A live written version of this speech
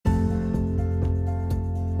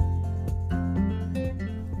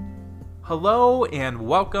Hello and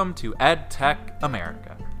welcome to EdTech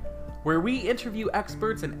America, where we interview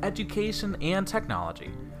experts in education and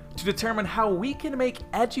technology to determine how we can make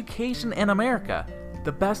education in America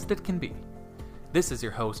the best it can be. This is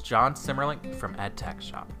your host, John Simmerlink from EdTech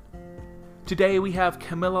Shop. Today we have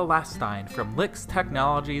Camilla Lastein from Lix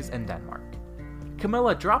Technologies in Denmark.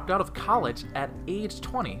 Camilla dropped out of college at age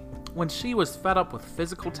 20 when she was fed up with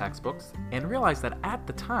physical textbooks and realized that at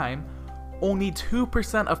the time, only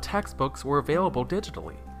 2% of textbooks were available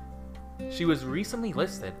digitally. She was recently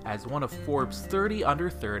listed as one of Forbes' 30 under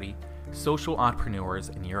 30 social entrepreneurs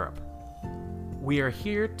in Europe. We are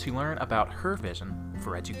here to learn about her vision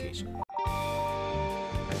for education.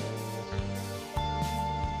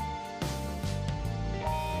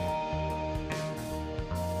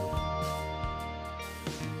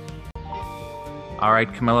 All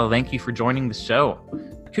right, Camilla, thank you for joining the show.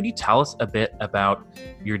 Could you tell us a bit about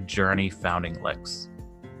your journey founding Lix?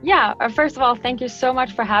 Yeah, first of all, thank you so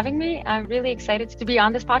much for having me. I'm really excited to be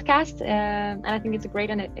on this podcast, and I think it's a great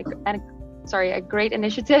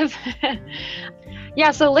initiative.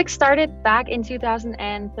 Yeah, so Lix started back in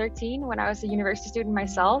 2013 when I was a university student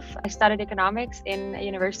myself. I studied economics in a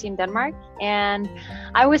university in Denmark, and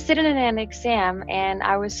I was sitting in an exam and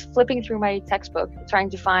I was flipping through my textbook trying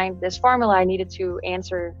to find this formula I needed to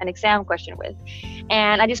answer an exam question with.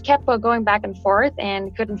 And I just kept going back and forth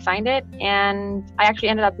and couldn't find it. And I actually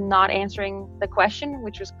ended up not answering the question,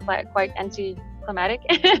 which was quite anticlimactic.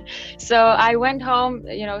 So I went home,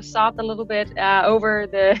 sobbed a little bit over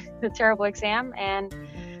the terrible exam, and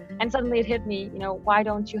suddenly it hit me, why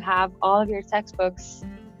don't you have all of your textbooks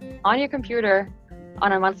on your computer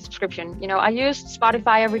on a monthly subscription? I used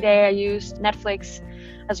Spotify every day. I used Netflix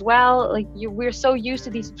as well. We're so used to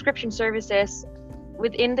these subscription services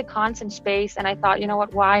within the content space, and I thought,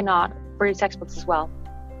 why not for your textbooks as well?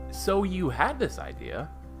 So you had this idea,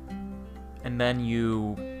 and then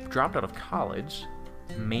you dropped out of college,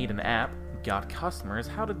 made an app, got customers.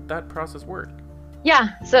 How did that process work?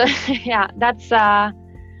 Yeah, so that's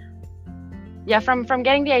from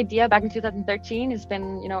getting the idea back in 2013, it's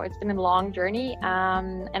been a long journey,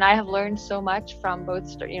 and I have learned so much from both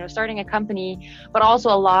starting a company, but also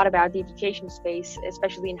a lot about the education space,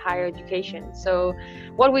 especially in higher education. So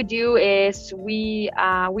what we do is we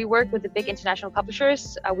work with the big international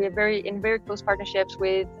publishers. We are in very close partnerships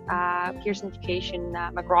with Pearson Education,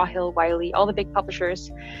 McGraw-Hill, Wiley, all the big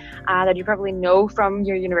publishers that you probably know from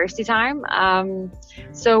your university time.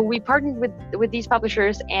 So we partnered with these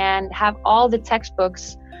publishers and have all the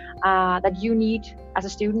textbooks that you need as a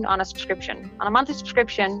student on a monthly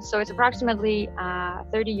subscription. So it's approximately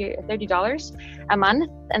 $30 a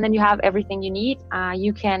month, and then you have everything you need.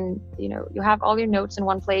 You can, you have all your notes in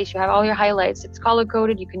one place. You have all your highlights. It's color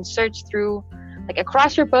coded. You can search through,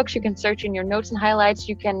 across your books. You can search in your notes and highlights.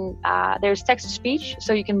 You can, there's text to speech,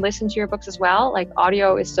 so you can listen to your books as well.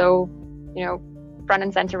 Audio is so, front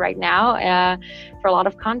and center right now for a lot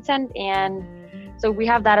of content, and so we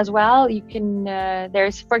have that as well. You can,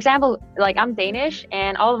 there's, for example, I'm Danish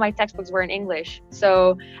and all of my textbooks were in English.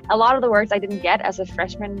 So a lot of the words I didn't get as a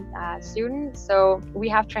freshman student. So we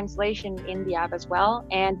have translation in the app as well,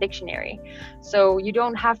 and dictionary. So you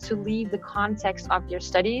don't have to leave the context of your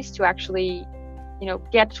studies to actually,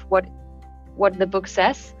 get what the book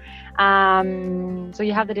says. So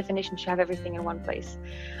you have the definitions, you have everything in one place.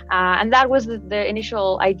 And that was the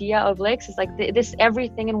initial idea of Lix, is this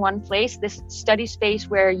everything in one place, this study space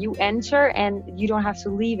where you enter and you don't have to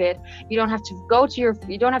leave it. You don't have to go to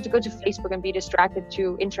Facebook and be distracted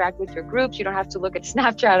to interact with your groups. You don't have to look at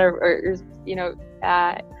Snapchat or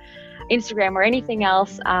Instagram or anything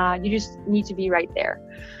else. You just need to be right there.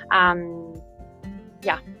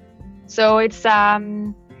 So it's,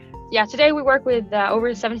 today we work with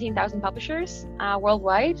over 17,000 publishers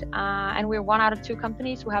worldwide, and we're one out of two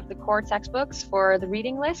companies who have the core textbooks for the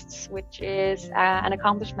reading lists, which is an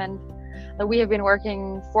accomplishment that we have been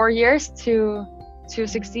working 4 years to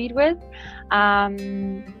succeed with.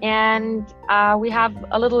 And we have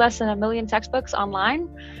a little less than 1 million textbooks online.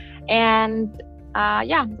 And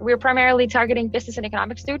we're primarily targeting business and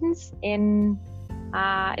economics students in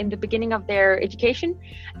the beginning of their education,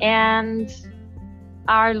 and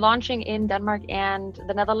are launching in Denmark and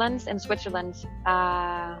the Netherlands and Switzerland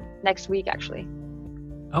next week, actually.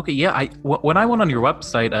 Okay, yeah. When I went on your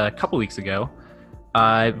website a couple weeks ago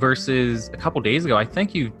versus a couple days ago, I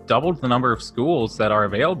think you doubled the number of schools that are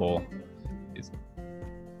available.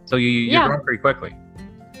 So you're growing pretty quickly.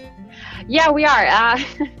 Yeah, we are.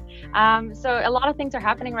 So a lot of things are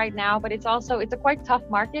happening right now, but it's a quite tough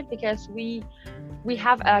market because we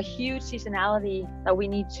have a huge seasonality that we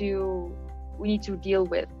need to need to deal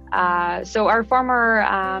with. So our former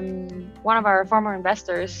one of our former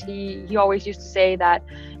investors, he always used to say that,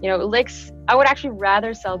 Lix, I would actually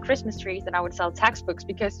rather sell Christmas trees than I would sell textbooks,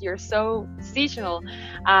 because you're so seasonal,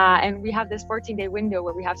 and we have this 14-day window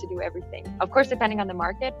where we have to do everything. Of course, depending on the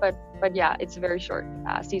market, but yeah, it's a very short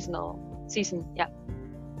season. Yeah.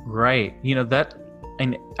 Right.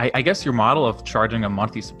 And I guess your model of charging a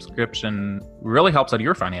monthly subscription really helps out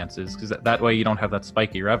your finances, because that way you don't have that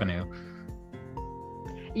spiky revenue.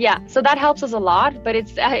 Yeah, so that helps us a lot, but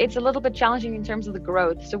it's a little bit challenging in terms of the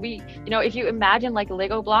growth. So we, if you imagine like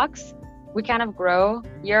Lego blocks, we kind of grow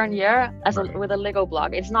year on year with a Lego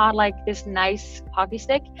block. It's not like this nice hockey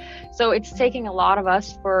stick. So it's taking a lot of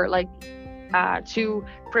us for to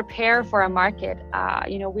prepare for a market.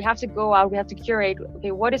 We have to go out, we have to curate,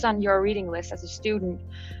 okay, what is on your reading list as a student?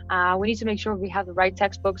 We need to make sure we have the right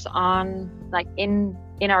textbooks on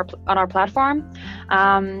our platform,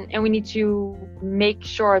 and we need to make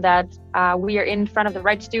sure that we are in front of the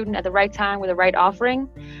right student at the right time with the right offering.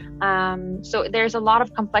 So there's a lot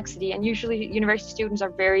of complexity, and usually university students are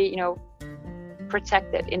very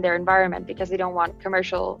protected in their environment, because they don't want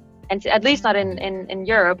commercial, and at least not in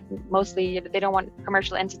Europe, mostly they don't want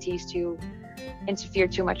commercial entities to interfere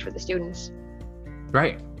too much with the students.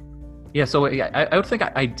 Right. Yeah, so I would think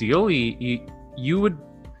ideally you would,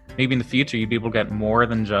 maybe in the future, you'd be able to get more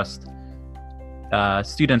than just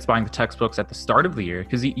students buying the textbooks at the start of the year,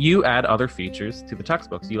 because you add other features to the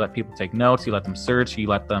textbooks. You let people take notes, you let them search, you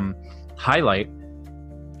let them highlight.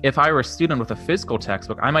 If I were a student with a physical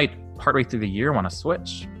textbook, I might partway through the year want to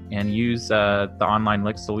switch and use the online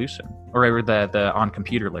Lix solution, or the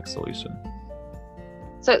on-computer Lix solution.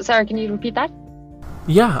 So, Sarah, can you repeat that?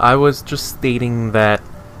 Yeah, I was just stating that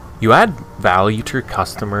you add value to your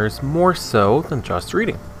customers more so than just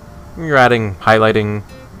reading. You're adding highlighting,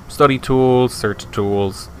 study tools, search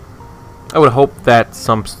tools. I would hope that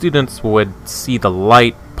some students would see the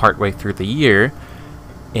light partway through the year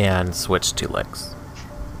and switch to Lix.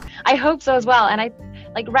 I hope so as well. And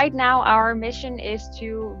right now our mission is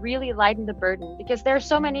to really lighten the burden, because there's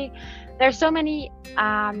so many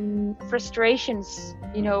frustrations.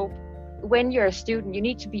 When you're a student, you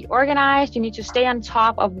need to be organized, you need to stay on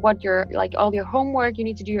top of what all your homework, you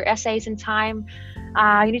need to do your essays in time,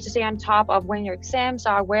 you need to stay on top of when your exams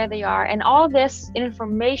are, where they are, and all this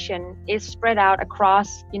information is spread out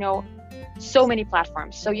across so many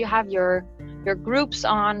platforms. So you have your groups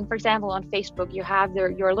on, for example, on Facebook, you have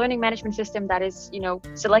your learning management system that is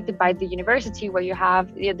selected by the university, where you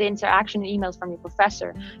have the interaction emails from your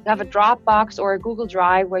professor. You have a Dropbox or a Google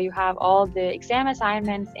Drive where you have all the exam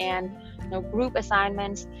assignments and group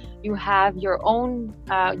assignments. You have your own,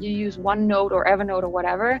 you use OneNote or Evernote or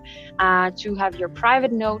whatever to have your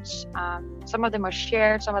private notes. Some of them are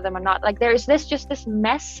shared, some of them are not. There's just this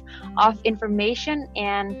mess of information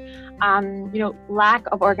and lack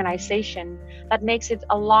of organization that makes it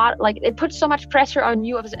a lot, it puts so much pressure on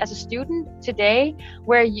you as a student today,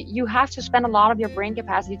 where you have to spend a lot of your brain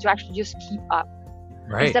capacity to actually just keep up.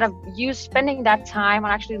 Right. Instead of you spending that time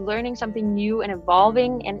on actually learning something new and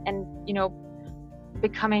evolving and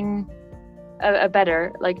becoming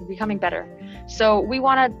becoming better. So we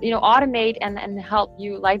want to automate and help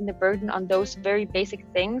you lighten the burden on those very basic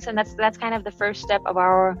things, and that's kind of the first step of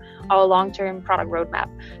our long-term product roadmap.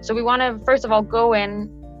 So we want to first of all go in.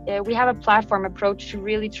 We have a platform approach to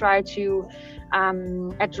really try to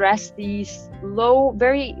address these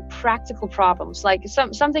very practical problems, like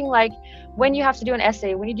something like when you have to do an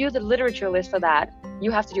essay, when you do the literature list for that,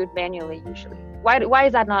 you have to do it manually usually. Why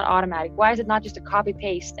is that not automatic? Why is it not just a copy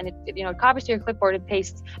paste and it copies to your clipboard, it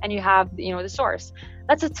pastes, and you have the source?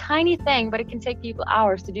 That's a tiny thing, but it can take people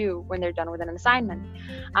hours to do when they're done with an assignment.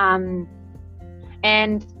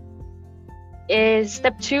 And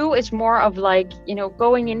step 2 is more of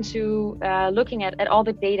going into looking at all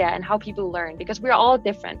the data and how people learn, because we're all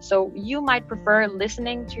different. So you might prefer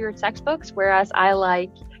listening to your textbooks, whereas I like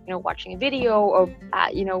watching a video or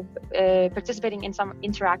participating in some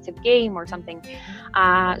interactive game or something.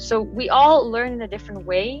 So we all learn in a different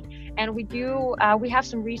way, and we have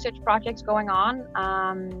some research projects going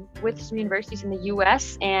on with some universities in the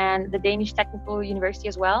US and the Danish Technical University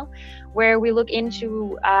as well, where we look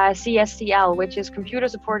into CSCL, which is Computer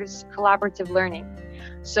Supported Collaborative Learning.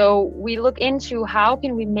 So we look into how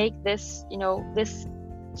can we make this this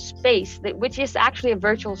space which is actually a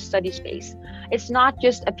virtual study space. It's not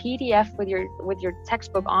just a PDF with your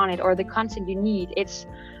textbook on it or the content you need. It's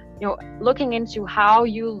looking into how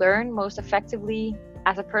you learn most effectively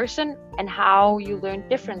as a person and how you learn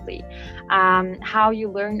differently, how you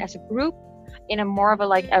learn as a group in a more of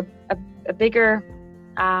a bigger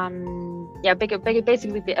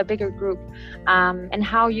basically a bigger group, and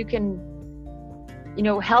how you can,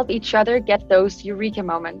 help each other get those eureka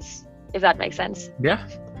moments, if that makes sense. Yeah.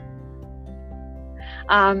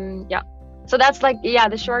 Yeah. So that's like,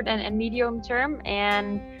 the short and medium term,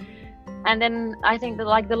 and then I think that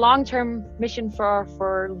like the long-term mission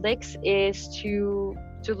for LIX is to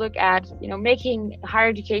look at, making higher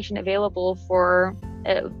education available for,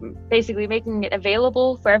 basically making it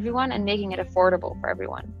available for everyone and making it affordable for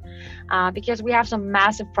everyone, because we have some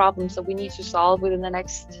massive problems that we need to solve within the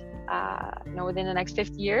next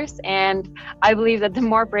 50 years. And I believe that the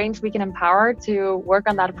more brains we can empower to work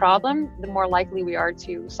on that problem, the more likely we are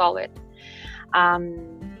to solve it.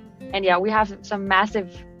 And we have some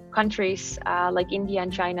massive countries like India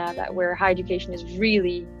and China where higher education is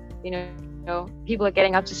really, people are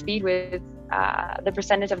getting up to speed with the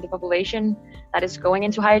percentage of the population that is going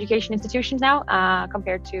into higher education institutions now,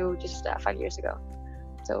 compared to just 5 years ago.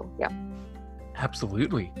 So, yeah.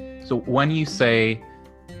 Absolutely. So when you say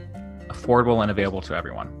affordable and available to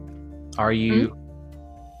everyone, are you,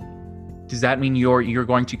 does that mean you're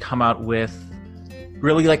going to come out with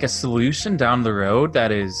really like a solution down the road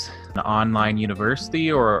that is an online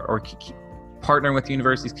university, or partner with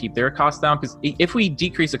universities, keep their costs down? Because if we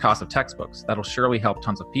decrease the cost of textbooks, that'll surely help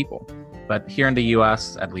tons of people. But here in the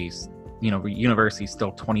US, at least, university is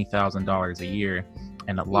still $20,000 a year,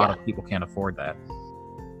 and a lot of people can't afford that.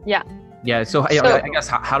 Yeah. Yeah. So I guess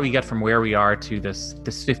how do we get from where we are to this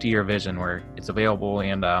 50-year vision where it's available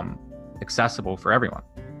and accessible for everyone?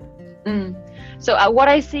 So what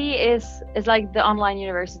I see is like the online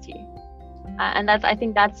university, and I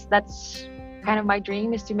think that's kind of my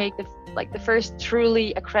dream, is to make the first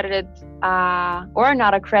truly accredited, or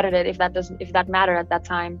not accredited if that mattered at that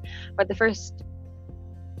time, but the first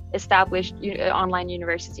established online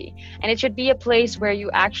university. And it should be a place where you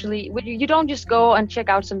don't just go and check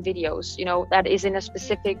out some videos, that is in a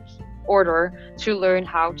specific order to learn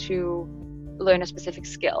how to learn a specific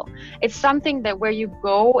skill. It's something that where you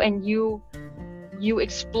go and you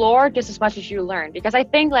explore just as much as you learn. Because I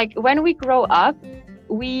think like when we grow up,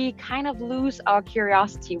 we kind of lose our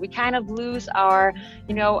curiosity. We kind of lose our,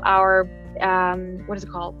 what is it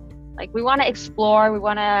called? Like we want to explore, we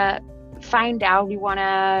want to find out, we want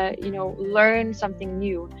to, learn something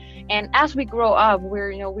new. And as we grow up,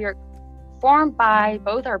 we're formed by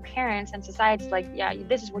both our parents and society, like,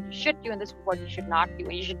 this is what you should do and this is what you should not do.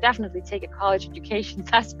 And you should definitely take a college education,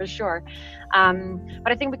 that's for sure.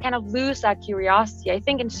 But I think we kind of lose that curiosity. I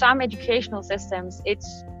think in some educational systems,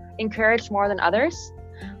 it's encouraged more than others.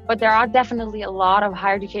 But there are definitely a lot of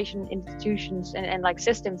higher education institutions and like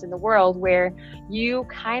systems in the world where you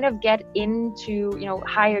kind of get into,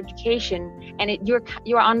 higher education, and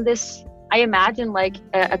you're on this, I imagine like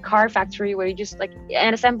a car factory where you just like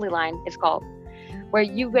an assembly line is called, where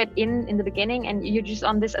you get in the beginning and you're just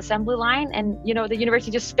on this assembly line, and the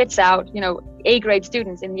university just spits out A grade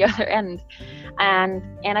students in the other end,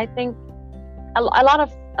 and I think a lot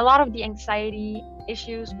of the anxiety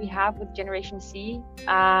issues we have with Generation C,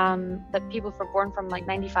 that people born from like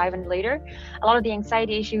 95 and later, a lot of the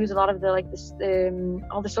anxiety issues, a lot of the like this,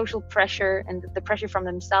 all the social pressure and the pressure from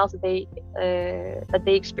themselves that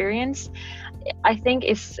they experience, I think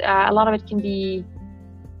is a lot of it can be,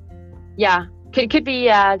 could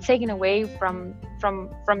be taken away from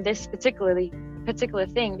this particular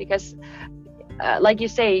thing, because like you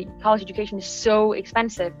say, college education is so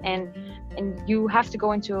expensive, and you have to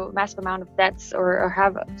go into a massive amount of debts or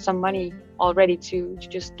have some money already to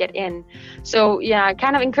just get in. So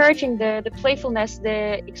kind of encouraging the playfulness,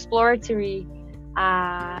 the exploratory,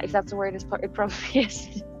 if that's the word, it probably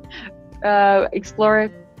is,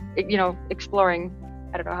 exploring.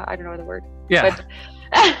 I don't know the word. Yeah. But,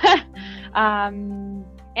 and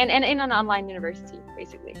in an online university,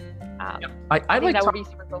 basically. I think that would be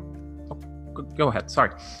super cool. Go ahead.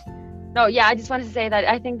 Sorry. No, I just wanted to say that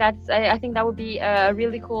I think that would be a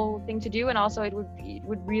really cool thing to do, and also it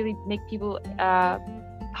would really make people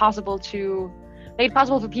possible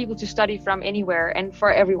for people to study from anywhere and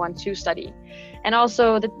for everyone to study. And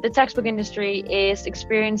also the textbook industry is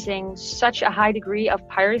experiencing such a high degree of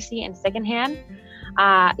piracy and secondhand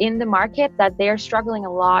in the market that they're struggling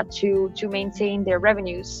a lot to maintain their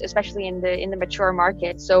revenues, especially in the mature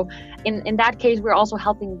market. So in that case, we're also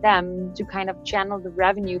helping them to kind of channel the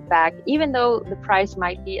revenue back, even though the price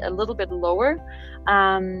might be a little bit lower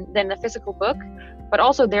than the physical book, but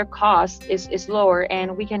also their cost is lower,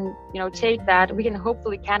 and we can take that, we can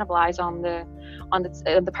hopefully cannibalize on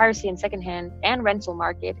the piracy and secondhand and rental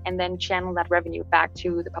market, and then channel that revenue back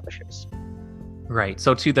to the publishers. Right.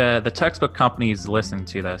 So to the textbook companies listening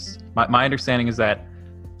to this, my understanding is that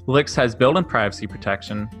LIX has built-in privacy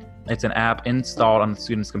protection, it's an app installed on the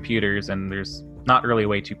students' computers, and there's not really a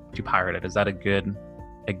way to pirate it. Is that a good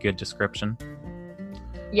description?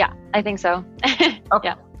 Yeah, I think so.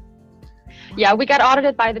 Okay. Yeah, we got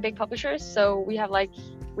audited by the big publishers, so we have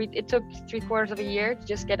it took 3/4 of a year to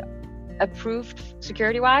just get approved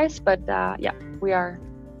security-wise, but yeah, we are.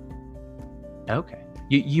 Okay.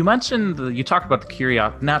 You mentioned you talked about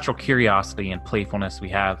the natural curiosity and playfulness we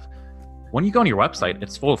have. When you go on your website,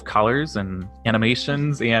 it's full of colors and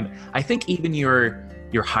animations, and I think even your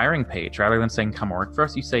hiring page, rather than saying "come work for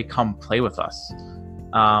us," you say "come play with us."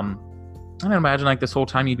 I imagine like this whole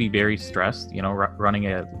time you'd be very stressed, you know, running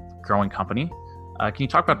a growing company. Can you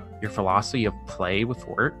talk about your philosophy of play with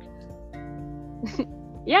work?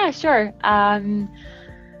 Yeah, sure.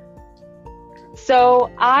 So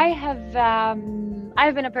I've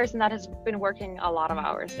been a person that has been working a lot of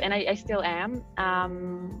hours, and I still am.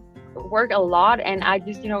 Work a lot, and I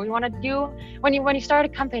just, you know, you want to do, when you start a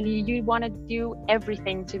company, you want to do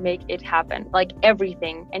everything to make it happen, like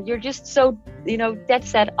everything, and you're just so, you know, dead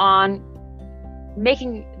set on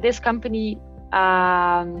making this company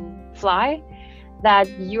fly, that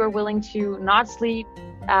you are willing to not sleep,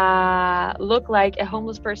 look like a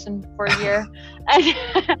homeless person for a year,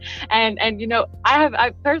 and you know,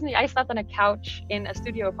 I personally slept on a couch in a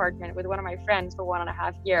studio apartment with one of my friends for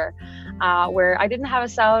 1.5 years, where I didn't have a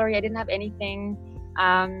salary, I didn't have anything,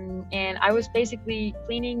 and I was basically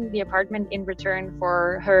cleaning the apartment in return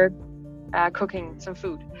for her cooking some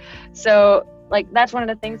food. So like, that's one of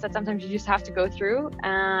the things that sometimes you just have to go through,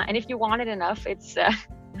 and if you want it enough, it's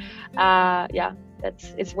yeah,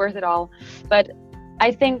 it's worth it all. But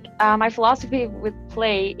I think my philosophy with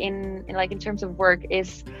play in terms of work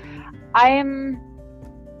is, I am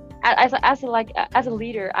as a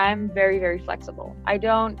leader, I'm very, very flexible.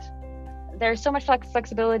 There's so much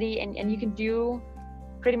flexibility, and you can do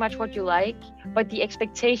pretty much what you like, but the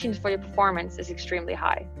expectations for your performance is extremely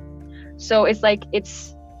high. So it's like,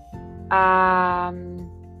 I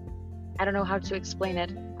don't know how to explain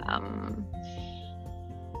it.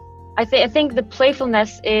 I think the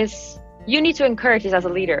playfulness is, you need to encourage it as a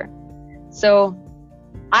leader. So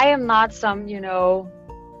I am not some, you know,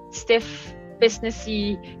 stiff,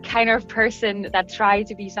 businessy kind of person that try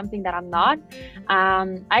to be something that I'm not.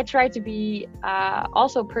 I try to be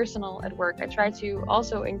also personal at work. I try to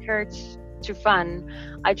also encourage to fun.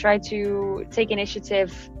 I try to take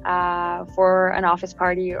initiative for an office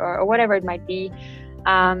party or whatever it might be,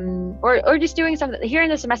 or just doing something. Here in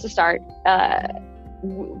the semester start,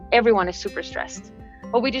 everyone is super stressed,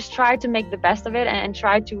 but we just try to make the best of it and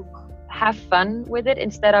try to have fun with it,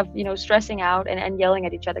 instead of, you know, stressing out and yelling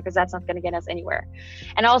at each other, because that's not going to get us anywhere.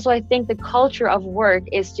 And also, I think the culture of work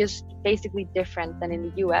is just basically different than in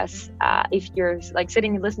the US. If you're like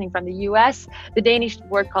sitting and listening from the US, the Danish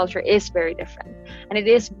work culture is very different, and it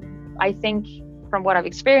is, I think, from what I've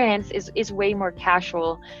experienced, is way more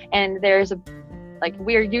casual. And there's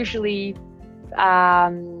we're usually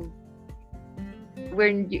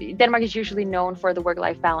Denmark is usually known for the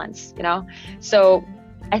work-life balance, you know. So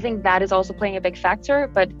I think that is also playing a big factor.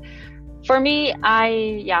 But for me,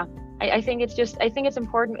 I think it's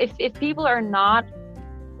important, if people are not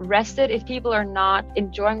rested, if people are not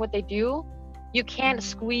enjoying what they do, you can't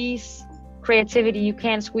squeeze creativity, you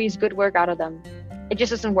can't squeeze good work out of them. It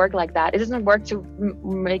just doesn't work like that. It doesn't work to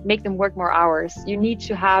make them work more hours. You need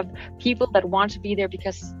to have people that want to be there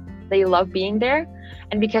because they love being there,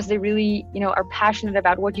 and because they really, you know, are passionate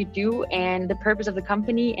about what you do and the purpose of the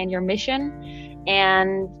company and your mission.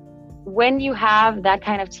 And when you have that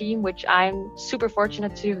kind of team, which I'm super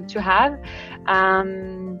fortunate to have,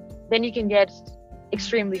 then you can get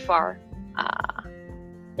extremely far.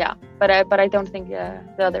 But I don't think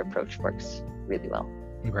the other approach works really well.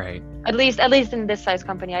 Right. At least in this size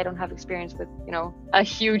company, I don't have experience with, you know, a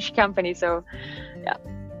huge company. So, yeah.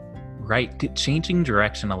 Right. Changing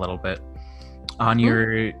direction a little bit. On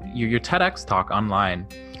your TEDx talk online,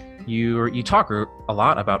 you talk a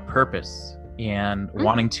lot about purpose and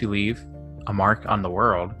wanting to leave a mark on the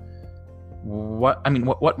world. What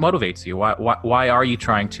motivates you? Why are you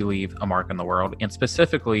trying to leave a mark on the world, and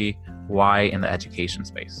specifically, why in the education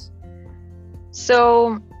space?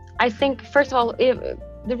 So I think, first of all,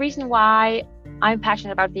 the reason why I'm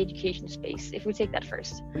passionate about the education space, if we take that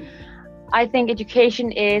first, I think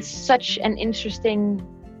education is such an interesting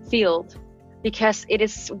field, because it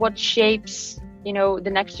is what shapes, you know,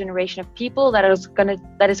 the next generation of people that is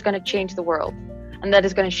gonna change the world, and that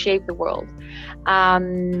is gonna shape the world.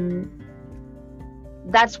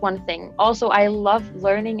 that's one thing. Also, I love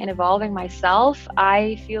learning and evolving myself.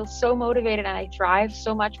 I feel so motivated and I thrive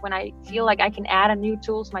so much when I feel like I can add a new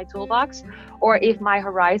tool to my toolbox, or if my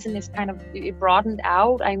horizon is kind of broadened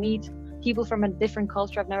out. I meet people from a different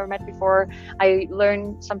culture I've never met before. I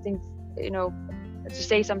learn something, to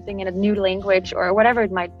say something in a new language or whatever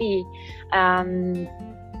it might be.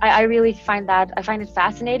 I really find it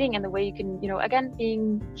fascinating, and the way you can, again,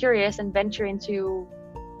 being curious and venture into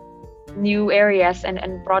new areas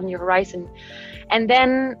and broaden your horizon. And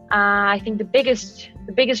then I think the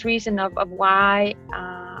biggest reason of why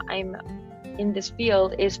I'm in this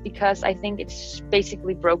field is because I think it's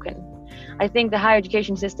basically broken. I think the higher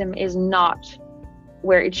education system is not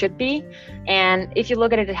where it should be, and if you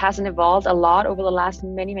look at it, it hasn't evolved a lot over the last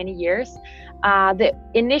many years. The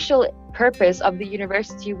initial purpose of the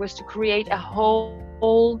university was to create a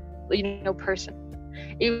whole person.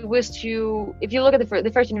 It was to, if you look at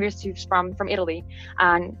the first universities from Italy,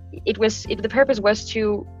 and the purpose was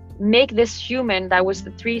to make this human that was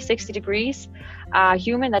the 360 degrees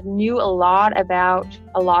human that knew a lot about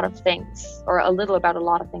a lot of things, or a little about a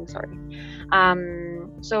lot of things, sorry.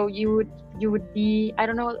 So you would be, I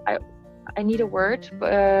don't know, I need a word,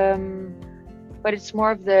 but it's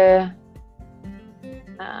more of the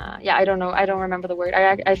I don't know. I don't remember the word.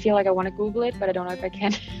 I feel like I want to Google it, but I don't know if I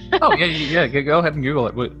can. Oh, yeah. Go ahead and Google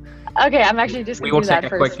it. Okay, I'm actually just going to do that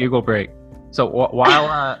first. We will take a quick Google break. So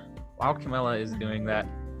while Camilla is doing that,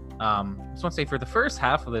 I just want to say, for the first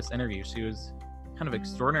half of this interview, she was kind of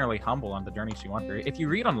extraordinarily humble on the journey she went through. If you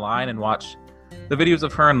read online and watch the videos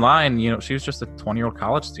of her online, she was just a 20-year-old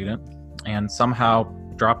college student and somehow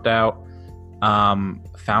dropped out,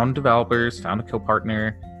 found developers, found a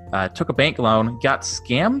co-partner, took a bank loan, got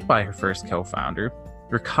scammed by her first co-founder,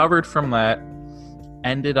 recovered from that,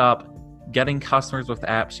 ended up getting customers with the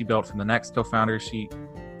app she built from the next co-founder she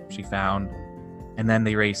found, and then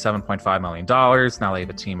they raised $7.5 million. Now they have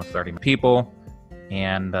a team of 30 people,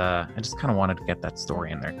 and I just kind of wanted to get that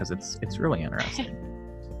story in there because it's really interesting.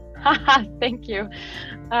 Thank you.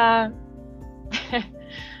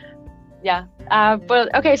 Yeah.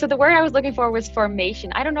 But okay, so the word I was looking for was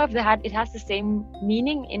formation. I don't know if it has the same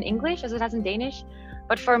meaning in English as it has in Danish,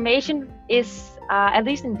 but formation is, at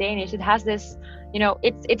least in Danish, it has this,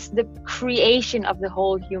 it's the creation of the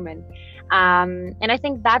whole human. And I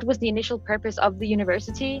think that was the initial purpose of the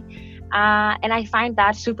university. And I find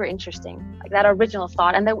that super interesting, like that original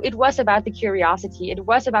thought. And that it was about the curiosity. It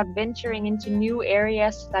was about venturing into new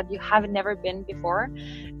areas that you haven't never been before.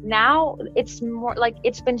 Now it's more like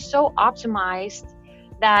it's been so optimized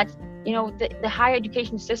that, the higher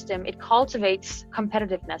education system, it cultivates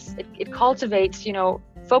competitiveness. It cultivates,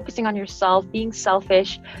 focusing on yourself, being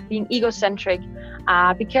selfish, being egocentric,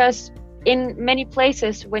 because in many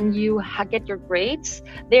places, when you get your grades,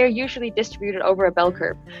 they're usually distributed over a bell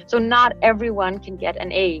curve. So not everyone can get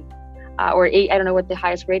an A, or A. I don't know what the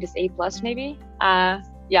highest grade is. A plus, maybe.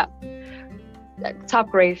 Yeah, top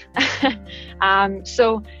grade.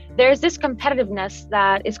 So there's this competitiveness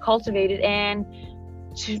that is cultivated, and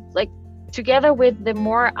together with the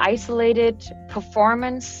more isolated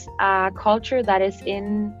performance culture that is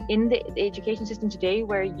in the education system today,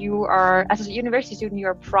 where you are, as a university student,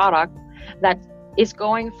 you're a product that is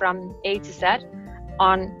going from A to Z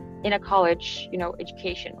in a college,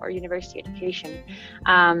 education or university education.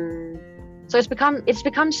 So it's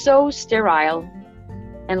become so sterile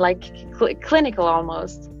and clinical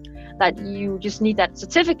almost, that you just need that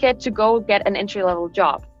certificate to go get an entry-level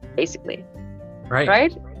job, basically.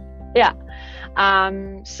 Right? Yeah.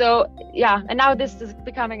 So yeah, and now this is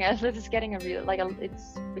becoming it's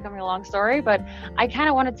becoming a long story, but I kind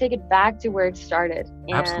of want to take it back to where it started.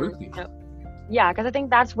 And, absolutely. Yeah, because I think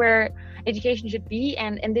that's where education should be,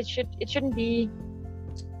 and it shouldn't be.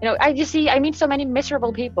 I meet so many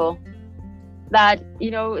miserable people that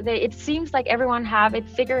it seems like everyone have it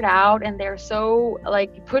figured out, and they're so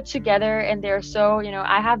put together, and they're so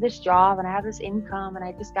I have this job and I have this income and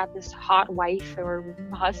I just got this hot wife or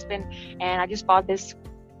husband and I just bought this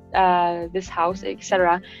house,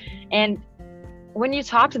 etc. And when you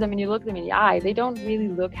talk to them and you look them in the eye, they don't really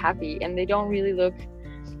look happy, and they don't really look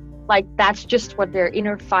like that's just what their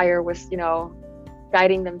inner fire was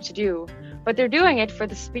guiding them to do. But they're doing it for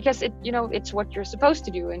this because it's what you're supposed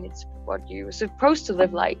to do, and it's what you're supposed to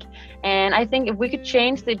live like. And I think if we could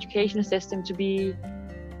change the education system to be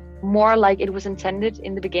more like it was intended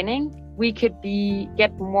in the beginning, we could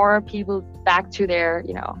get more people back to their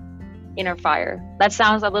inner fire. That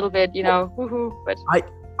sounds a little bit woohoo, but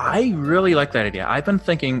I really like that idea. I've been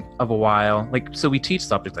thinking of a while, so we teach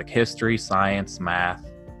subjects like history, science, math,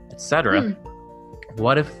 etc.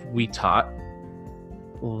 What if we taught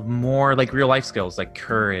more like real life skills like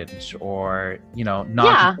courage or, you know,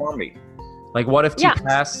 non-conformity. Like what if to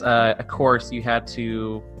pass a course you had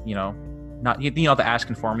to, you know, not, you know, the Asch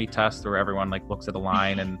conformity test where everyone like looks at a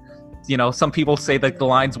line and, you know, some people say that the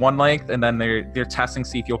line's one length and then they're testing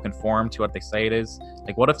see if you'll conform to what they say it is.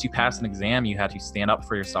 Like what if to pass an exam you had to stand up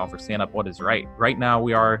for yourself or stand up what is right. Right now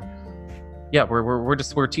we are,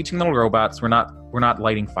 we're teaching little robots. We're not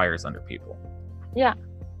lighting fires under people. Yeah,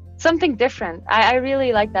 something different. I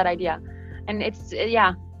really like that idea, and it's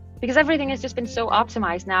because everything has just been so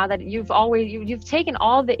optimized now that you've taken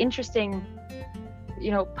all the interesting,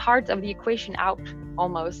 you know, parts of the equation out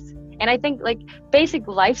almost. And I think like basic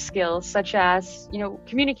life skills such as, you know,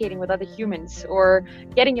 communicating with other humans or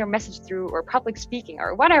getting your message through or public speaking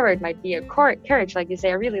or whatever it might be, or courage, like you say,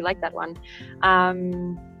 I really like that one.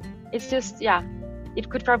 It's just, it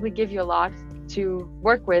could probably give you a lot to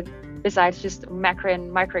work with besides just macro and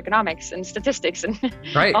microeconomics and statistics and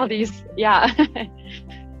all these. Yeah.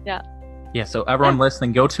 So everyone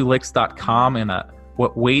listening, go to Lix.com and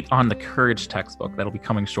wait on the courage textbook that'll be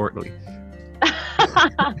coming shortly.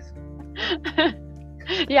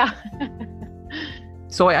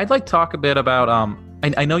 So I'd like to talk a bit about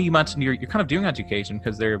I know you mentioned you're kind of doing education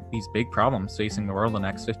because there are these big problems facing the world in the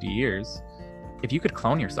next 50 years. If you could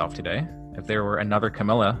clone yourself today, if there were another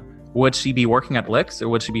Camilla, would she be working at Lix or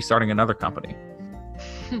would she be starting another company?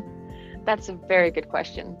 That's a very good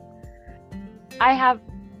question. I have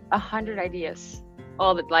 100 ideas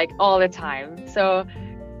all the time. So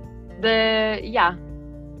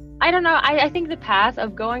I don't know. I think the path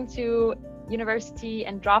of going to university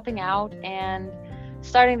and dropping out and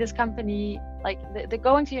starting this company, like the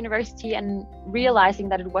going to university and realizing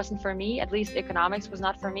that it wasn't for me, at least economics was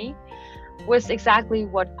not for me, was exactly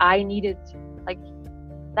what I needed. Like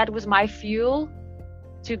that was my fuel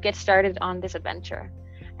to get started on this adventure.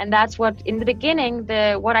 And that's what, in the beginning,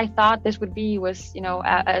 what I thought this would be was, you know,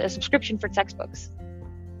 a subscription for textbooks.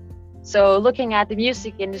 So looking at the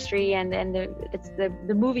music industry and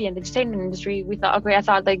the movie and the entertainment industry, I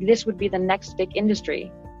thought like this would be the next big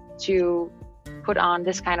industry to put on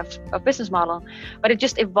this kind of business model. But it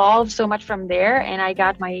just evolved so much from there, and I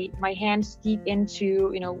got my hands deep into,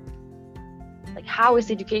 you know, like how is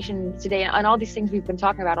education today and all these things we've been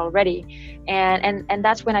talking about already. And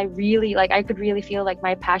that's when I really, like, I could really feel like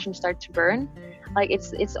my passion start to burn. Like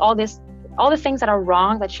it's all the things that are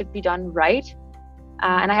wrong that should be done right.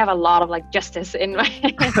 And I have a lot of like justice in my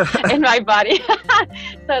in my body.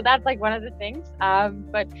 So that's like one of the things.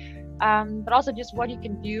 But also just what you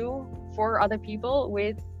can do for other people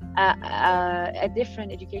with a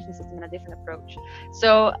different education system and a different approach.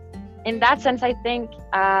 So in that sense, I think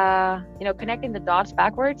you know, connecting the dots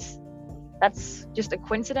backwards, that's just a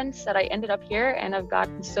coincidence that I ended up here and I've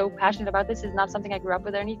gotten so passionate about this. It's not something I grew up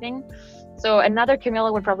with or anything. So another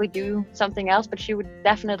Camilla would probably do something else, but she would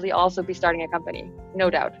definitely also be starting a company, no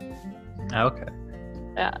doubt. Okay.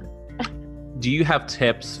 Yeah. Do you have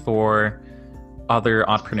tips for other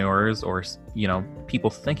entrepreneurs or, you know, people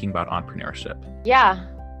thinking about entrepreneurship? Yeah.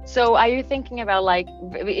 So are you thinking about like,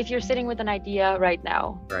 if you're sitting with an idea right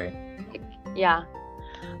now? Right. Yeah.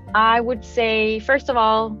 I would say, first of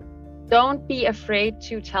all, don't be afraid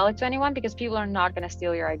to tell it to anyone because people are not going to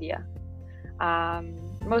steal your idea.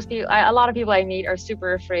 Most people, a lot of people I meet are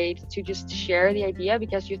super afraid to just share the idea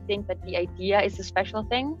because you think that the idea is a special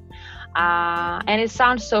thing. And it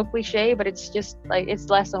sounds so cliche, but it's just like, it's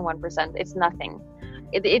less than 1%. It's nothing.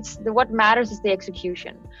 What matters is the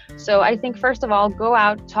execution. So I think first of all, go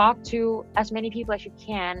out, talk to as many people as you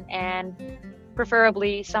can, and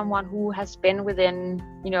preferably someone who has been within,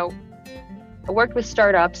 you know, worked with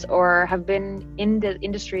startups or have been in the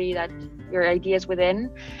industry that your idea is within,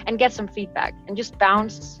 and get some feedback and just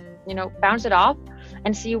bounce it off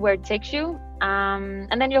and see where it takes you.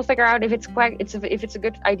 And then you'll figure out if it's a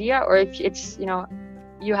good idea or if it's, you know,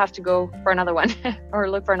 you have to go for another one or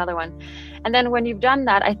look for another one. And then when you've done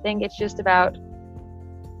that, I think it's just about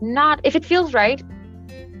if it feels right,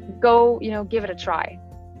 go, you know, give it a try,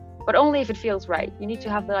 but only if it feels right. You need to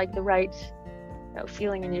have the right, you know,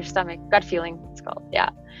 feeling in your stomach, gut feeling it's called. Yeah.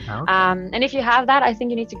 Okay. And if you have that, I think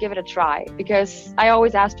you need to give it a try, because I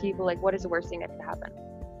always ask people like, what is the worst thing that could happen?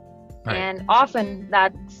 Right. And often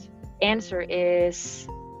that answer is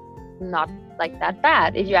not like that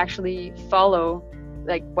bad if you actually follow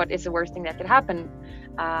like what is the worst thing that could happen,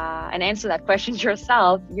 and answer that question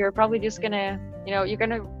yourself. You're probably just gonna, you know, you're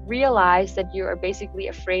gonna realize that you are basically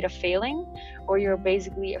afraid of failing, or you're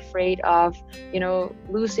basically afraid of, you know,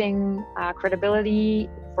 losing credibility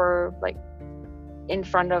for like in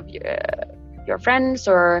front of your friends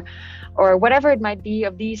or whatever it might be,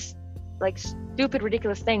 of these like stupid,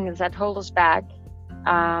 ridiculous things that hold us back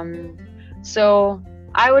So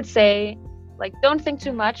I would say, like, don't think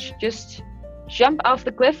too much, just jump off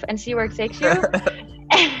the cliff and see where it takes you.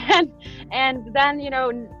 and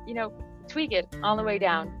then tweak it on the way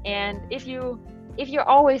down. And if you're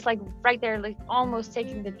always like right there, like almost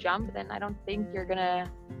taking the jump, then I don't think you're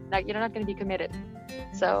not gonna be committed.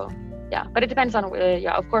 So yeah, but it depends on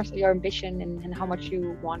of course, your ambition and how much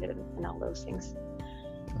you want it and all those things.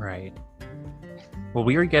 Right. Well,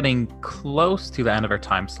 we are getting close to the end of our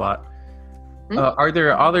time slot. Are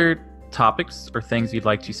there other topics or things you'd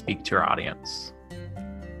like to speak to our audience?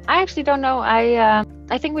 I actually don't know. I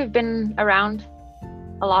think we've been around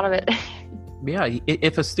a lot of it. Yeah,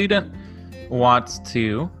 if a student wants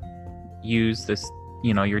to use this,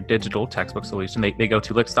 your digital textbook solution, they go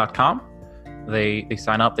to Lix.com, they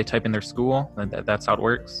sign up, they type in their school, and that's how it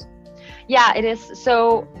works. Yeah, it is.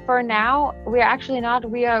 So for now, we're actually not.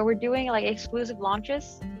 We're doing like exclusive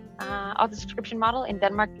launches of the subscription model in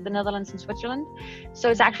Denmark, the Netherlands, and Switzerland.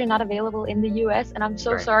 So it's actually not available in the US, and I'm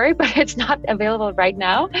so sorry, but it's not available right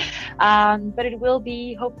now. But it will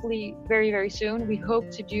be hopefully very, very soon. We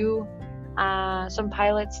hope to do some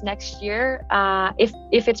pilots next year,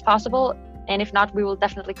 if it's possible. And if not, we will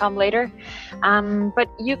definitely come later. But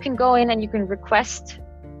you can go in and you can request,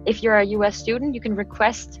 if you're a US student, you can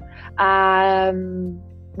request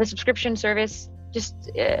the subscription service.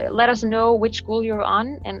 Just let us know which school you're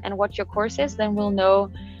on and what your course is. Then we'll know.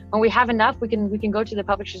 When we have enough, we can go to the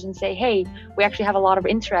publishers and say, hey, we actually have a lot of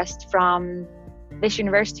interest from this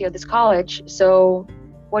university or this college. So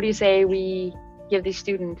what do you say we give these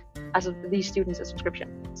students a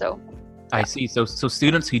subscription? So I see. So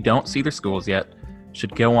students who don't see their schools yet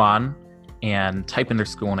should go on and type in their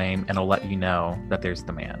school name, and it'll let you know that there's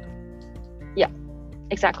demand. Yeah,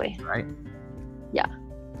 exactly. Right. Yeah.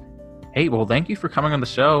 Hey, well, thank you for coming on the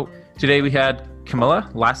show. Today we had Camilla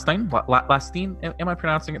Lasteen. Am I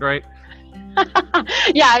pronouncing it right?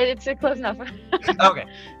 Yeah, it's close enough. Okay.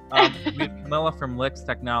 We have Camilla from Lix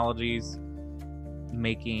Technologies,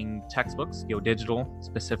 making textbooks go digital,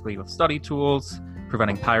 specifically with study tools,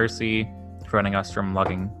 preventing piracy, preventing us from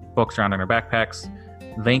lugging books around in our backpacks.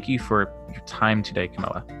 Thank you for your time today,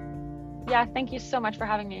 Camilla. Yeah, thank you so much for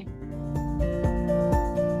having me.